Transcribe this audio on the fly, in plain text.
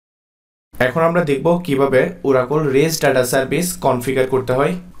এখন আমরা দেখব কিভাবে Oracle REST data service configure করতে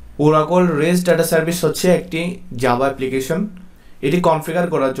হয়। Oracle REST ডাটা সার্ভিস হচ্ছে একটি জাভা অ্যাপ্লিকেশন। এটি কনফিগার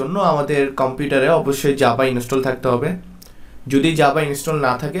করার জন্য আমাদের কম্পিউটারে অবশ্যই জাভা ইনস্টল থাকতে হবে। যদি জাভা ইনস্টল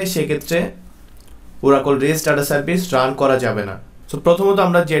না থাকে সেক্ষেত্রে Oracle REST data service run করা যাবে না। সো প্রথমত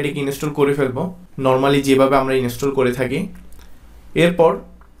আমরা জেডিকে ইনস্টল করে ফেলব নরমালি যেভাবে আমরা ইনস্টল করে থাকি। এরপর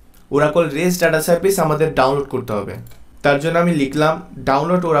Oracle REST ডাটা সার্ভিস আমাদের ডাউনলোড করতে হবে। তার জন্য আমি লিখলাম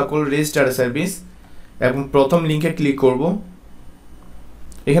download Oracle REST data service এবং প্রথম লিংকে ক্লিক করব।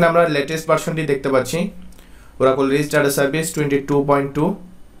 এখানে আমরা লেটেস্ট ভার্সনটি দেখতে পাচ্ছি Oracle REST ডাটা সার্ভিস 22.2।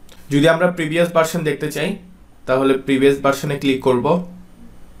 যদি আমরা প্রিভিয়াস ভার্সন দেখতে চাই তাহলে প্রিভিয়াস ভার্সনে ক্লিক করব।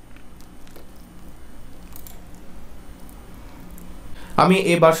 আমি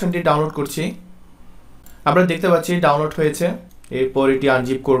এই ভার্সনটি ডাউনলোড করছি। আমরা দেখতে পাচ্ছি ডাউনলোড হয়েছে। এরপর এটি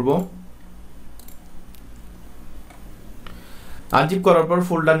আনজিপ করব। আনজিপ করার পর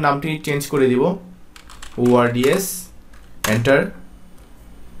ফোল্ডার নামটি চেঞ্জ করে দিব ORDS, এন্টার।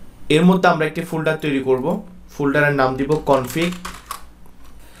 এর মধ্যে আমরা একটি ফোল্ডার তৈরি করব। ফোল্ডারের নাম দিব কনফিগ।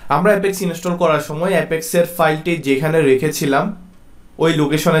 আমরা অ্যাপেক্স ইনস্টল করার সময় অ্যাপেক্সের ফাইলটি যেখানে রেখেছিলাম ওই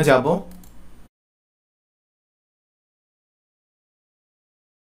লোকেশনে যাব।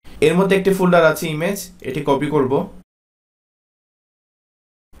 এর মধ্যে একটি ফোল্ডার আছে ইমেজ, এটি কপি করব।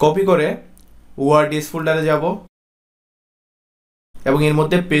 কপি করে ORDS ফোল্ডারে যাব এবং এর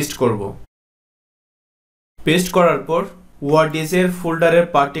মধ্যে পেস্ট করব। পেস্ট করার পর ORDS এর ফোল্ডারের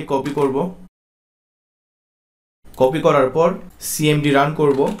পার্টটি কপি করব। কপি করার পর cmd রান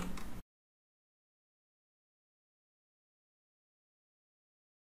করব।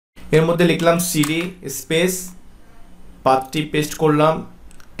 এর মধ্যে লিখলাম cd স্পেস পাথটি পেস্ট করলাম,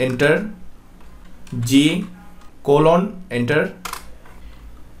 এন্টার, g কোলন, এন্টার।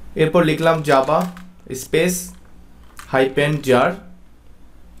 এরপর লিখলাম জাভা স্পেস -jar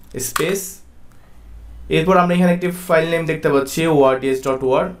স্পেস। এরপর আমরা এখানে একটি ফাইল নেম দেখতে পাচ্ছি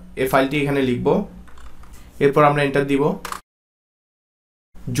ords.war, এই ফাইলটি এখানে লিখব। এরপর আমরা এন্টার দিব।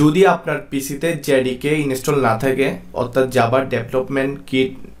 যদি আপনার পিসিতে জেডিকে ইনস্টল না থাকে অর্থাৎ জাভা ডেভেলপমেন্ট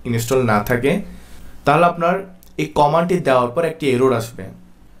কিট ইনস্টল না থাকে তাহলে আপনার এই কমান্ডটি দেওয়ার পর একটি এরর আসবে।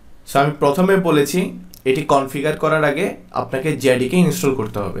 সো আমি প্রথমে বলেছি এটি কনফিগার করার আগে আপনাকে জেডিকে ইনস্টল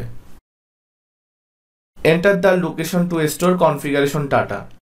করতে হবে। Enter the location two store configuration data.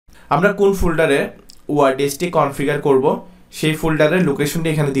 আমরা কোন ফোল্ডারে ORDSটি কনফিগার করব সেই ফোল্ডারের লোকেশনটি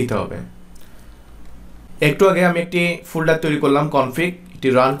এখানে দিতে হবে। একটু আগে আমি একটি ফোল্ডার তৈরি করলাম কনফিগ, এটি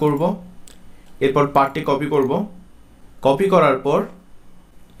রান করব। এরপর পার্টটি কপি করব। কপি করার পর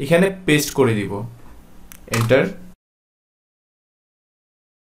এখানে পেস্ট করে দিব, এন্টার।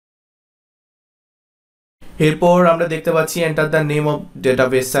 এরপর আমরা দেখতে পাচ্ছি enter the name of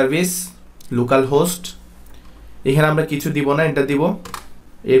database service local host. এখানে আমরা কিছু দিব না, এন্টার দিব।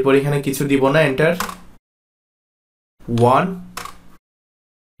 এরপর এখানে কিছু দিব না, enter. 1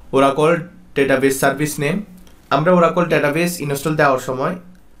 Oracle database service name. আমরা Oracle ডেটাবেস ইনস্টল দেওয়ার সময়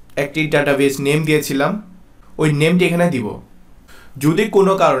একটি ডেটাবেস নেম দিয়েছিলাম, ওই নেমটি এখানে দিব। যদি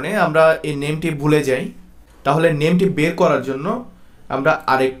কোনো কারণে আমরা এই নেমটি ভুলে যাই তাহলে নেমটি বের করার জন্য আমরা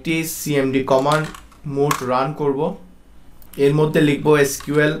আরেকটি cmd কমান্ড মোড রান করব। এর মধ্যে লিখব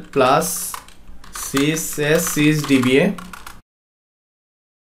SQL plus sysdba,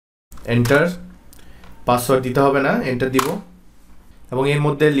 enter. Password দিতে হবে না, এন্টার দিব। এবং এর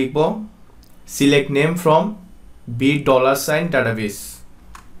মধ্যে লিখব select name from $sign database।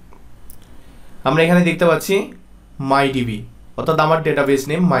 আমরা এখানে দেখতে পাচ্ছি mydb অর্থাৎ আমার ডেটাবেস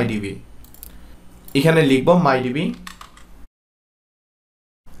নেম mydb। এখানে লিখব mydb,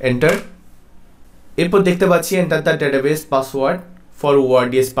 এন্টার। এরপর দেখতে পাচ্ছি enter the database password for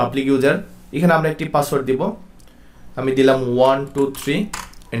ORDS public user. এখানে আমরা একটি পাসওয়ার্ড দিব। আমি দিলাম 123,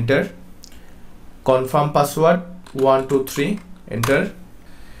 এন্টার। Confirm password 123, enter.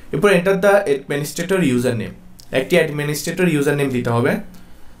 এরপর enter the administrator user name. একটি অ্যাডমিনিস্ট্রেটর ইউজার নেম দিতে হবে।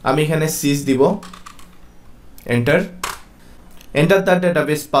 আমি এখানে sys দিব, enter. Enter the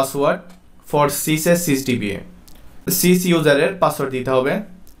database password for sysdba। sys ইউজারের password দিতে হবে।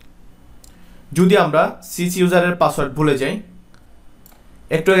 যদি আমরা sys ইউজারের পাসওয়ার্ড ভুলে যাই,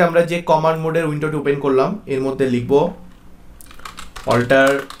 একটু আগে আমরা যে কমান্ড মোডের উইন্ডোটি ওপেন করলাম এর মধ্যে লিখব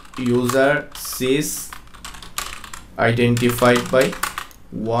alter user sys identified by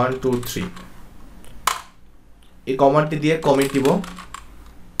 123। এই কমান্ডটি দিয়ে কমিট দিব।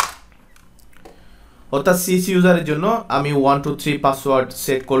 অর্থাৎ sys ইউজারের জন্য আমি 123 পাসওয়ার্ড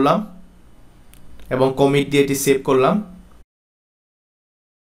সেট করলাম এবং কমিট দিয়ে এটি সেভ করলাম।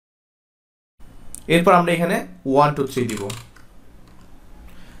 এরপর আমরা এখানে 123 দিব।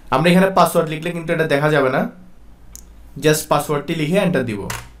 আমরা এখানে পাসওয়ার্ড লিখলে কিন্তু এটা দেখা যাবে না, জাস্ট পাসওয়ার্ডটি লিখে এন্টার দিব।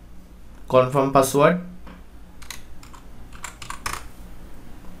 কনফার্ম পাসওয়ার্ড,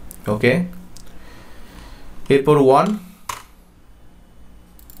 ওকে। এরপর 1,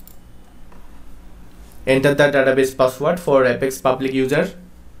 enter the database password for apex public user.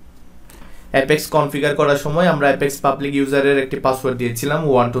 Apex configure করার সময় আমরা অ্যাপেক্স পাবলিক ইউজারের একটি পাসওয়ার্ড দিয়েছিলাম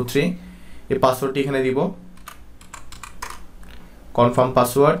 1 2 3, এই পাসওয়ার্ডটি এখানে দিব। কনফার্ম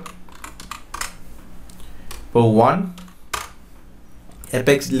পাসওয়ার্ড 1,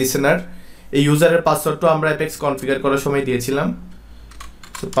 অ্যাপেক্স লিসেনার, এই ইউজারের পাসওয়ার্ডটা আমরা অ্যাপেক্স কনফিগার করার সময় দিয়েছিলাম,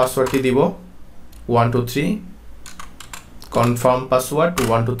 সো পাসওয়ার্ডটি দিব 1 2 3, confirm password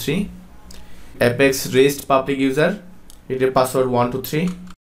 1 2 3, apex rest public user, এটার পাসওয়ার্ড 1 2 3।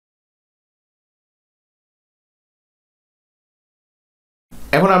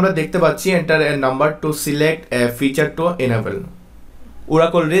 এখন আমরা দেখতে পাচ্ছি enter a number to select A feature two enable.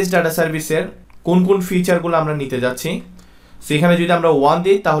 Oracle rest data সার্ভিসের কোন কোন ফিচারগুলো আমরা নিতে যাচ্ছি, সেখানে যদি আমরা 1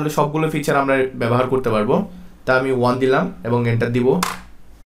 দিই তাহলে সবগুলো ফিচার আমরা ব্যবহার করতে পারবো। তা আমি 1 দিলাম এবং এন্টার দিব।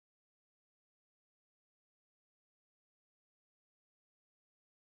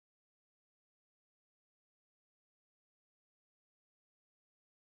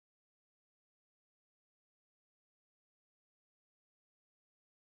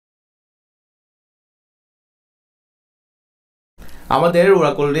 আমাদের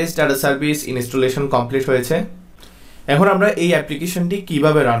Oracle rest data service installation complete হয়েছে। এখন আমরা এই অ্যাপ্লিকেশনটি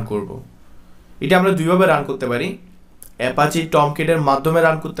কিভাবে রান করব, এটা আমরা দুইভাবে রান করতে পারি। অ্যাপাচি টমকেটের মাধ্যমে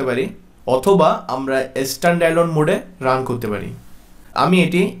রান করতে পারি, অথবা আমরা স্ট্যান্ড অ্যালোন মোডে রান করতে পারি। আমি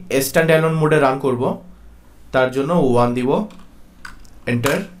এটি স্ট্যান্ড অ্যালোন মোডে রান করব, তার জন্য 1 দিব,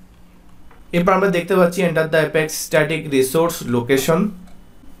 এন্টার। এরপর আমরা দেখতে পাচ্ছি enter the apex static resource location.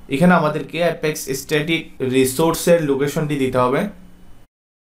 এখানে আমাদেরকে অ্যাপেক্স স্ট্যাটিক রিসোর্সের লোকেশনটি দিতে হবে।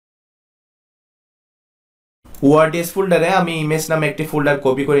 ORDS ফোল্ডারে আমি ইমেজ নামে একটি ফোল্ডার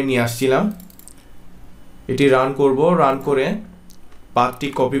কপি করে নিয়ে আসছিলাম, এটি রান করব। রান করে পাথটি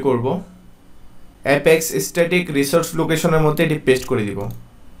কপি করব, অ্যাপেক্স স্ট্যাটিক রিসোর্স লোকেশনের মধ্যে এটি পেস্ট করে দিব,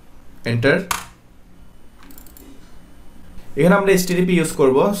 এন্টার। এখানে আমরা HTTP ইউজ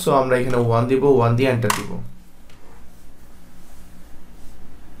করব, সো আমরা এখানে 1 দিব, 1 দিয়ে এন্টার দিব।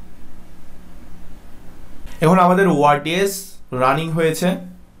 এখন আমাদের ORDS রানিং হয়েছে।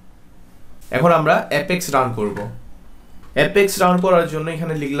 এখন আমরা অ্যাপেক্স রান করব। অ্যাপেক্স রান করার জন্য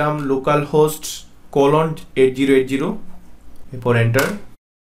এখানে লিখলাম লোকাল হোস্ট : 8080, এরপর এন্টার।